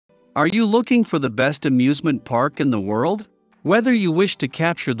Are you looking for the best amusement park in the world? Whether you wish to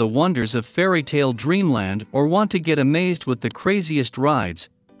capture the wonders of fairy tale dreamland or want to get amazed with the craziest rides,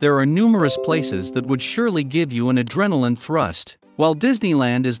 there are numerous places that would surely give you an adrenaline thrust. While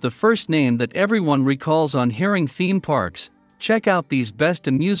Disneyland is the first name that everyone recalls on hearing theme parks, check out these best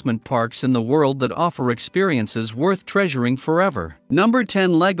amusement parks in the world that offer experiences worth treasuring forever. Number 10,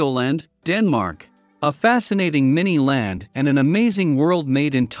 Legoland, Denmark. A fascinating mini land and an amazing world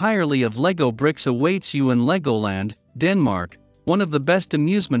made entirely of Lego bricks awaits you in Legoland, Denmark, one of the best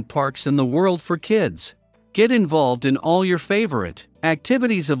amusement parks in the world for kids. Get involved in all your favorite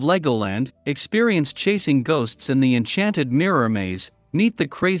activities of Legoland, experience chasing ghosts in the enchanted mirror maze, meet the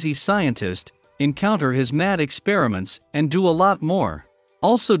crazy scientist, encounter his mad experiments, and do a lot more.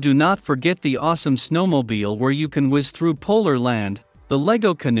 Also, do not forget the awesome snowmobile where you can whiz through Polar Land, the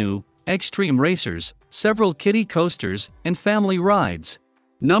Lego canoe, extreme racers, several kiddie coasters, and family rides.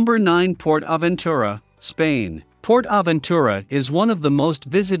 Number 9, PortAventura, Spain. PortAventura is one of the most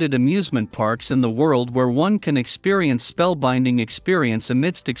visited amusement parks in the world, where one can experience spellbinding experience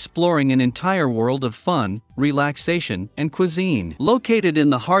amidst exploring an entire world of fun, relaxation, and cuisine. Located in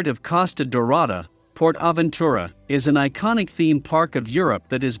the heart of Costa Dorada, PortAventura is an iconic theme park of Europe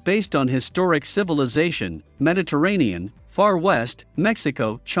that is based on historic civilization, Mediterranean, Far West,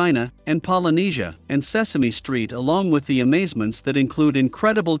 Mexico, China, and Polynesia, and Sesame Street, along with the amazements that include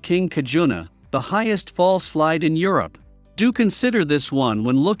incredible King Kajuna, the highest fall slide in Europe. Do consider this one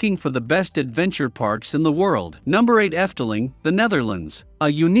when looking for the best adventure parks in the world. Number 8, Efteling, the Netherlands. A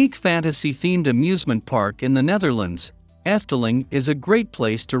unique fantasy-themed amusement park in the Netherlands, Efteling is a great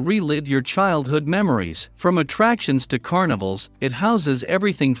place to relive your childhood memories. From attractions to carnivals, it houses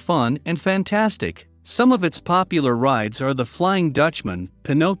everything fun and fantastic. Some of its popular rides are the Flying Dutchman,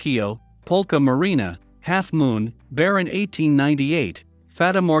 Pinocchio, Polka Marina, Half Moon, Baron 1898,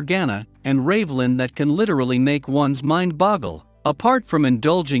 Fata Morgana, and Ravelin that can literally make one's mind boggle. Apart from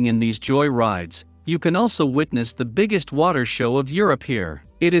indulging in these joy rides, you can also witness the biggest water show of Europe here.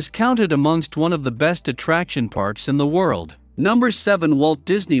 It is counted amongst one of the best attraction parks in the world. Number 7, Walt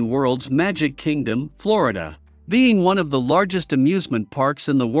Disney World's Magic Kingdom, Florida. Being one of the largest amusement parks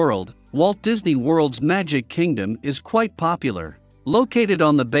in the world, Walt Disney World's Magic Kingdom is quite popular. Located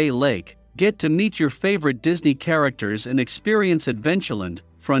on the Bay Lake, get to meet your favorite Disney characters and experience Adventureland,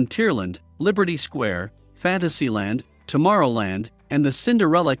 Frontierland, Liberty Square, Fantasyland, Tomorrowland, and the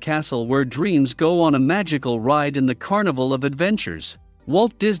Cinderella Castle, where dreams go on a magical ride in the Carnival of Adventures.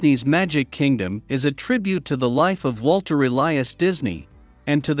 Walt Disney's Magic Kingdom is a tribute to the life of Walter Elias Disney,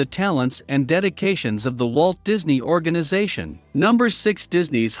 and to the talents and dedications of the Walt Disney Organization. Number 6,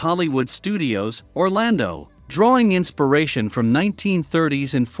 Disney's Hollywood Studios, Orlando. Drawing inspiration from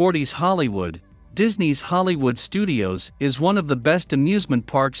 1930s and 40s Hollywood, Disney's Hollywood Studios is one of the best amusement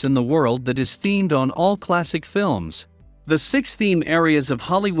parks in the world that is themed on all classic films. The 6 theme areas of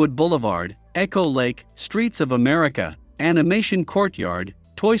Hollywood Boulevard, Echo Lake, Streets of America, Animation Courtyard,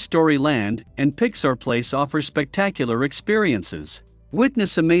 Toy Story Land, and Pixar Place offer spectacular experiences.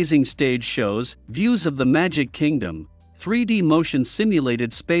 Witness amazing stage shows, views of the Magic Kingdom, 3D motion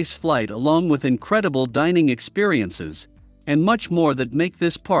simulated space flight, along with incredible dining experiences, and much more that make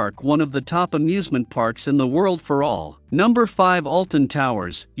this park one of the top amusement parks in the world for all. Number 5, Alton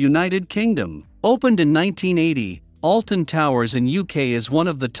Towers, United Kingdom. Opened in 1980, Alton Towers in UK is one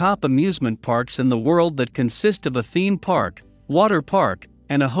of the top amusement parks in the world that consist of a theme park, water park,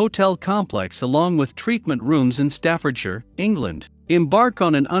 and a hotel complex, along with treatment rooms in Staffordshire, England. Embark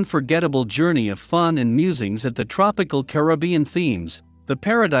on an unforgettable journey of fun and musings at the tropical Caribbean themes, the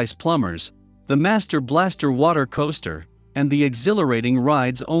Paradise Plumbers, the Master Blaster water coaster, and the exhilarating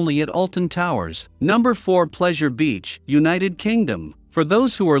rides only at Alton Towers. Number 4, Pleasure Beach, United Kingdom. For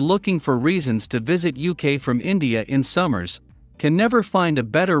those who are looking for reasons to visit UK from India in summers, can never find a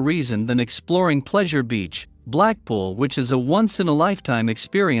better reason than exploring Pleasure Beach, Blackpool, which is a once-in-a-lifetime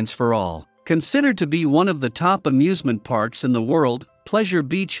experience for all. Considered to be one of the top amusement parks in the world, Pleasure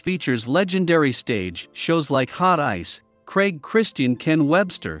Beach features legendary stage shows like Hot Ice, Craig Christian Ken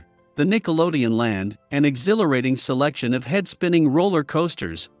Webster, the Nickelodeon Land, an exhilarating selection of head-spinning roller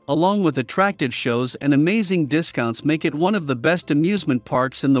coasters, along with attractive shows and amazing discounts, make it one of the best amusement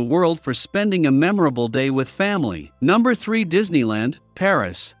parks in the world for spending a memorable day with family. Number 3, Disneyland,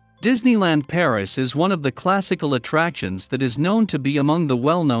 Paris. Disneyland Paris is one of the classical attractions that is known to be among the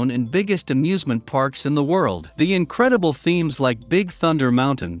well-known and biggest amusement parks in the world. The incredible themes like Big Thunder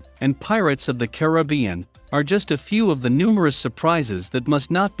Mountain and Pirates of the Caribbean are just a few of the numerous surprises that must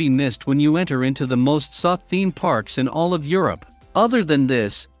not be missed when you enter into the most sought theme parks in all of Europe. Other than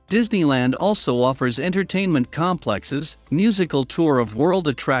this, Disneyland also offers entertainment complexes, musical tour of world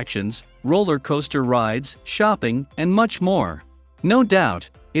attractions, roller coaster rides, shopping, and much more. No doubt,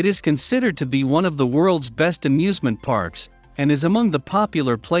 it is considered to be one of the world's best amusement parks, and is among the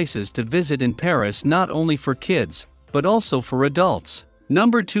popular places to visit in Paris not only for kids, but also for adults.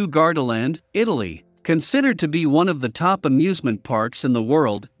 Number 2. Gardaland, Italy. Considered to be one of the top amusement parks in the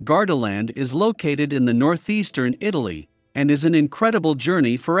world, Gardaland is located in the northeastern Italy, and is an incredible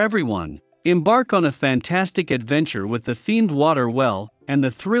journey for everyone. Embark on a fantastic adventure with the themed water well, and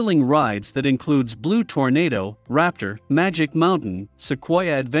the thrilling rides that includes Blue Tornado, Raptor, Magic Mountain,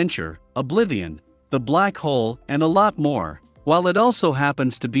 Sequoia Adventure, Oblivion, The Black Hole, and a lot more. While it also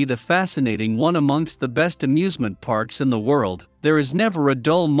happens to be the fascinating one amongst the best amusement parks in the world, there is never a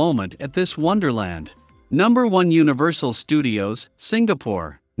dull moment at this wonderland. Number 1. Universal Studios,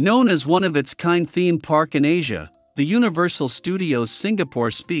 Singapore. Known as one of its kind theme park in Asia, the Universal Studios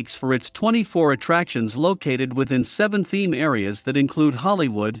Singapore speaks for its 24 attractions located within 7 theme areas that include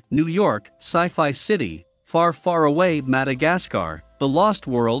Hollywood, New York, Sci-Fi City, Far Far Away, Madagascar, The Lost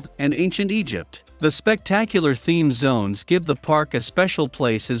World, and Ancient Egypt. The spectacular theme zones give the park a special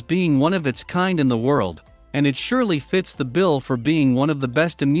place as being one of its kind in the world, and it surely fits the bill for being one of the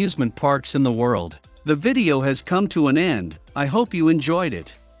best amusement parks in the world. The video has come to an end. I hope you enjoyed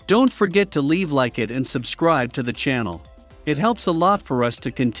it. Don't forget to leave like it and subscribe to the channel. It helps a lot for us to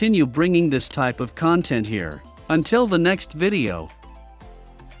continue bringing this type of content here. Until the next video.